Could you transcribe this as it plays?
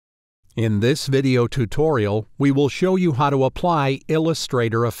In this video tutorial, we will show you how to apply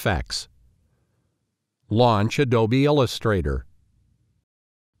Illustrator effects. Launch Adobe Illustrator.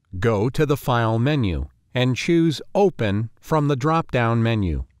 Go to the File menu and choose Open from the drop-down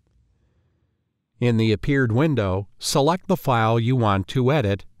menu. In the appeared window, select the file you want to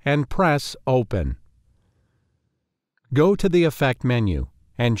edit and press Open. Go to the Effect menu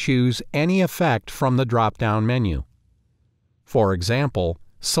and choose any effect from the drop-down menu. For example,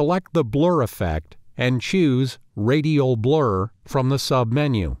 select the Blur effect and choose Radial Blur from the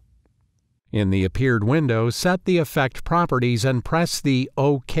submenu. In the appeared window, set the effect properties and press the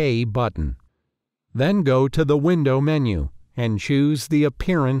OK button. Then go to the Window menu and choose the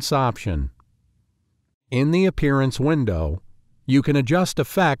Appearance option. In the Appearance window, you can adjust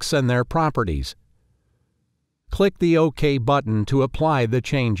effects and their properties. Click the OK button to apply the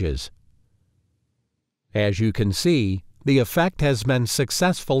changes. As you can see, the effect has been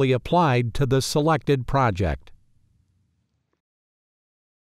successfully applied to the selected project.